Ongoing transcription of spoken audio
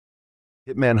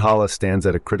Hitman Holla stands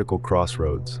at a critical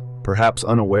crossroads, perhaps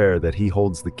unaware that he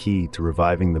holds the key to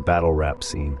reviving the battle rap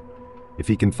scene. If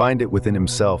he can find it within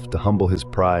himself to humble his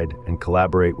pride and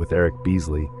collaborate with Eric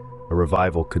Beasley, a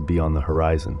revival could be on the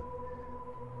horizon.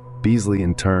 Beasley,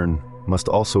 in turn, must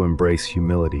also embrace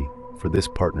humility for this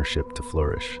partnership to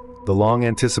flourish. The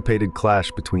long-anticipated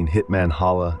clash between Hitman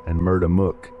Holla and Murda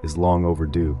Mook is long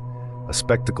overdue, a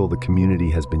spectacle the community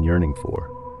has been yearning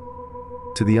for.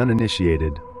 To the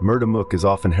uninitiated, Murda Mook is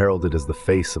often heralded as the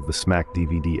face of the Smack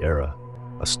DVD era,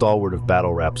 a stalwart of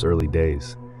battle rap's early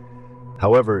days.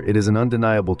 However, it is an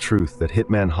undeniable truth that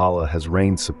Hitman Holla has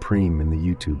reigned supreme in the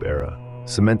YouTube era,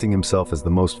 cementing himself as the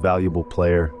most valuable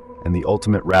player and the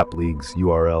Ultimate Rap League's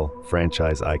URL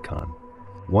franchise icon.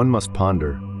 One must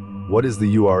ponder, what is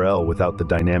the URL without the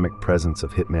dynamic presence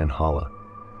of Hitman Holla?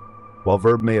 While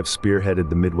Verb may have spearheaded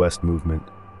the Midwest movement,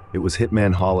 it was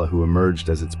Hitman Holla who emerged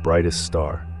as its brightest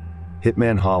star.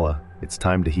 Hitman Holla, it's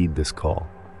time to heed this call.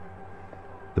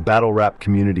 The battle rap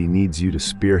community needs you to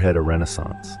spearhead a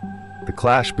renaissance. The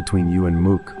clash between you and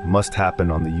Mook must happen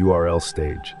on the URL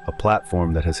stage, a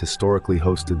platform that has historically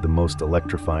hosted the most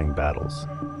electrifying battles.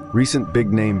 Recent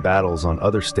big-name battles on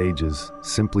other stages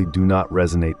simply do not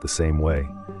resonate the same way.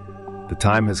 The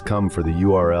time has come for the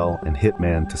URL and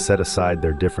Hitman to set aside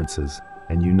their differences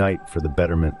and unite for the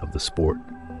betterment of the sport.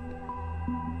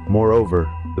 Moreover,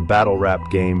 the battle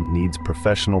rap game needs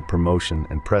professional promotion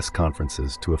and press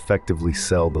conferences to effectively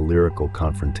sell the lyrical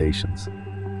confrontations.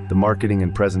 The marketing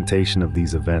and presentation of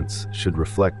these events should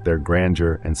reflect their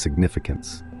grandeur and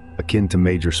significance, akin to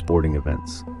major sporting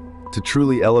events. To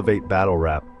truly elevate battle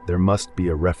rap, there must be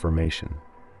a reformation.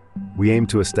 We aim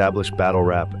to establish battle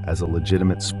rap as a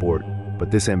legitimate sport, but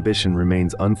this ambition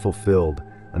remains unfulfilled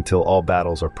until all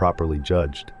battles are properly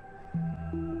judged.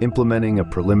 Implementing a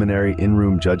preliminary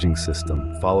in-room judging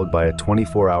system, followed by a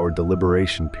 24-hour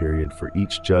deliberation period for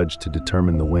each judge to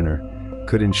determine the winner,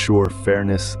 could ensure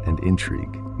fairness and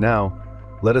intrigue. Now,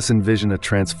 let us envision a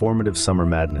transformative summer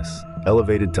madness,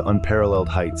 elevated to unparalleled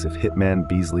heights if Hitman,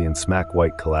 Beasley, and Smack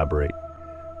White collaborate.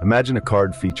 Imagine a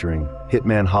card featuring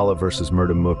Hitman Holla vs.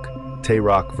 Murda Mook,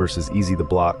 Tay-Rock vs. Easy the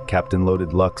Block, Captain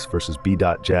Loaded Lux vs.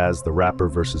 B.Jazz, The Rapper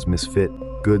vs. Misfit,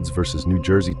 Goods vs. New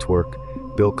Jersey Twerk,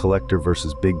 Bill Collector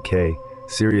vs. Big K,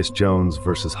 Serious Jones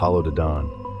vs. Hollow Da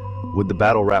Don. Would the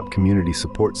battle rap community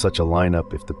support such a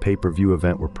lineup if the pay-per-view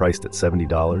event were priced at $70?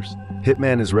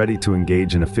 Hitman is ready to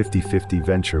engage in a 50-50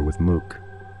 venture with Mook.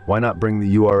 Why not bring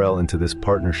the URL into this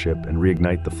partnership and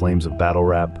reignite the flames of battle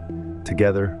rap?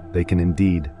 Together, they can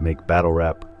indeed make battle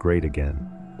rap great again.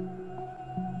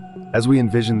 As we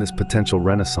envision this potential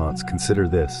renaissance, consider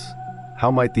this. How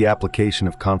might the application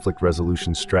of conflict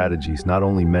resolution strategies not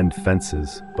only mend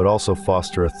fences, but also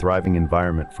foster a thriving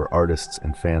environment for artists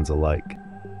and fans alike?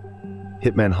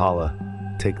 Hitman Holla,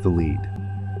 take the lead.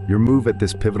 Your move at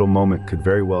this pivotal moment could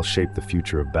very well shape the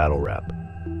future of battle rap.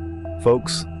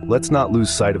 Folks, let's not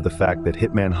lose sight of the fact that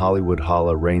Hitman Hollywood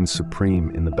Holla reigns supreme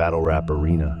in the battle rap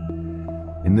arena.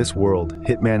 In this world,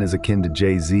 Hitman is akin to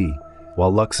Jay-Z,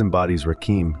 while Lux embodies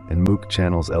Rakim and Mook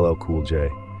channels LL Cool J.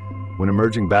 When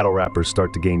emerging battle rappers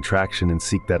start to gain traction and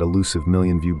seek that elusive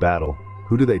million-view battle,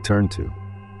 who do they turn to?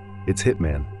 It's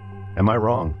Hitman. Am I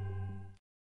wrong?